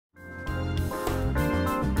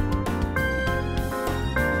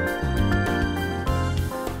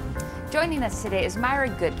Joining us today is Myra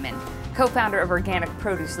Goodman, co-founder of organic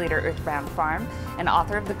produce leader Earthbound Farm and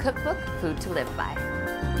author of the cookbook, Food to Live By.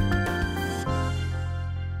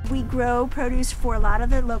 We grow produce for a lot of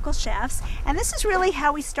the local chefs, and this is really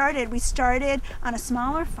how we started. We started on a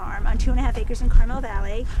smaller farm on 2.5 acres in Carmel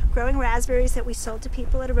Valley, growing raspberries that we sold to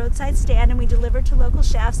people at a roadside stand, and we delivered to local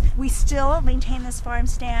chefs. We still maintain this farm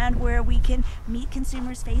stand where we can meet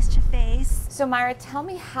consumers face to face. So Myra, tell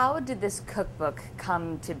me, how did this cookbook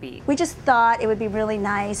come to be? We just thought it would be really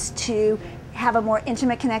nice to have a more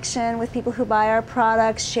intimate connection with people who buy our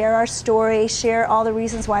products, share our story, share all the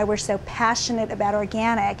reasons why we're so passionate about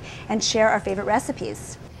organic, and share our favorite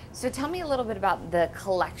recipes. So tell me a little bit about the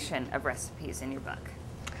collection of recipes in your book.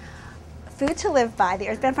 Food to Live By, the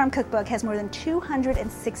Earthbound Farm cookbook, has more than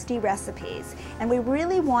 260 recipes, and we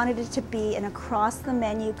really wanted it to be an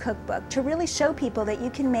across-the-menu cookbook to really show people that you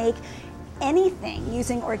can make anything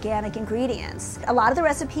using organic ingredients. A lot of the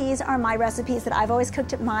recipes are my recipes that I've always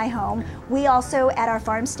cooked at my home. We also, at our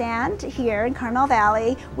farm stand here in Carmel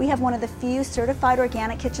Valley, we have one of the few certified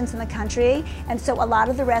organic kitchens in the country, and so a lot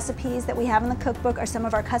of the recipes that we have in the cookbook are some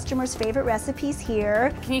of our customers' favorite recipes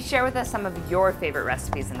here. Can you share with us some of your favorite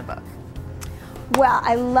recipes in the book? Well,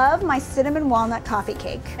 I love my cinnamon walnut coffee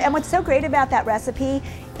cake. And what's so great about that recipe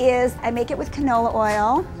is I make it with canola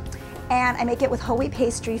oil, and I make it with whole wheat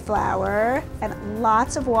pastry flour and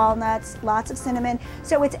lots of walnuts, lots of cinnamon.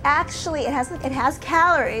 So it's actually, it has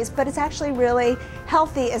calories, but it's actually really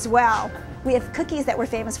healthy as well. We have cookies that we're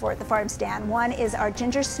famous for at the farm stand. One is our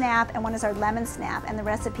ginger snap and one is our lemon snap, and the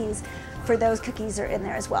recipes for those cookies are in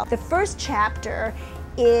there as well. The first chapter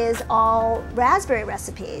is all raspberry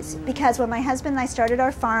recipes, because when my husband and I started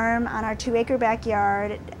our farm on our 2-acre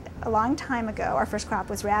backyard a long time ago, our first crop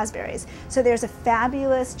was raspberries. So there's a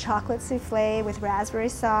fabulous chocolate souffle with raspberry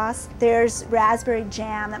sauce. There's raspberry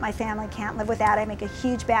jam that my family can't live without. I make a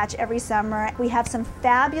huge batch every summer. We have some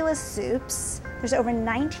fabulous soups. There's over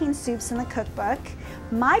 19 soups in the cookbook.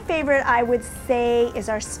 My favorite, I would say, is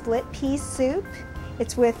our split pea soup.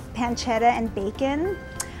 It's with pancetta and bacon.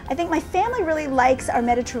 I think my family really likes our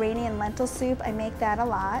Mediterranean lentil soup. I make that a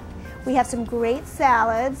lot. We have some great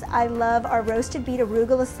salads. I love our roasted beet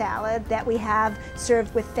arugula salad that we have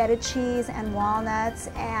served with feta cheese and walnuts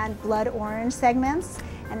and blood orange segments,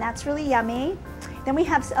 and that's really yummy. Then we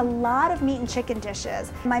have a lot of meat and chicken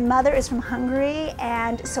dishes. My mother is from Hungary,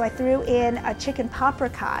 and so I threw in a chicken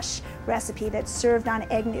paprikash recipe that's served on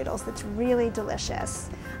egg noodles that's really delicious.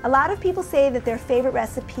 A lot of people say that their favorite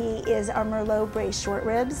recipe is our Merlot braised short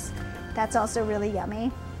ribs. That's also really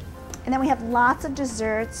yummy. And then we have lots of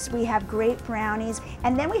desserts, we have great brownies,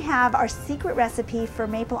 and then we have our secret recipe for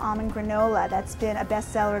maple almond granola that's been a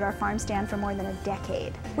bestseller at our farm stand for more than a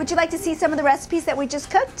decade. Would you like to see some of the recipes that we just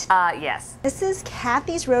cooked? Yes. This is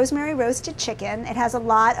Kathy's rosemary roasted chicken. It has a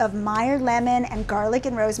lot of Meyer lemon and garlic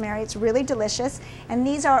and rosemary. It's really delicious. And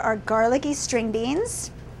these are our garlicky string beans.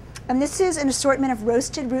 And this is an assortment of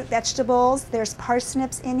roasted root vegetables. There's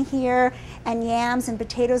parsnips in here, and yams and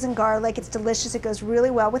potatoes and garlic. It's delicious. It goes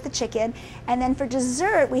really well with the chicken. And then for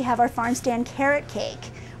dessert, we have our farm stand carrot cake,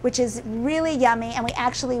 which is really yummy, and we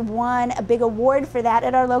actually won a big award for that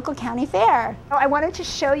at our local county fair. I wanted to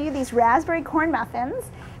show you these raspberry corn muffins.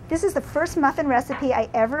 This is the first muffin recipe I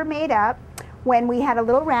ever made up when we had a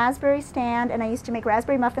little raspberry stand, and I used to make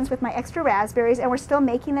raspberry muffins with my extra raspberries, and we're still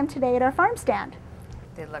making them today at our farm stand.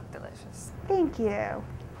 They look delicious. Thank you.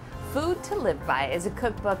 Food to Live By is a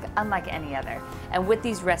cookbook unlike any other, and with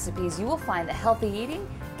these recipes you will find that healthy eating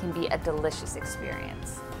can be a delicious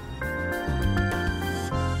experience.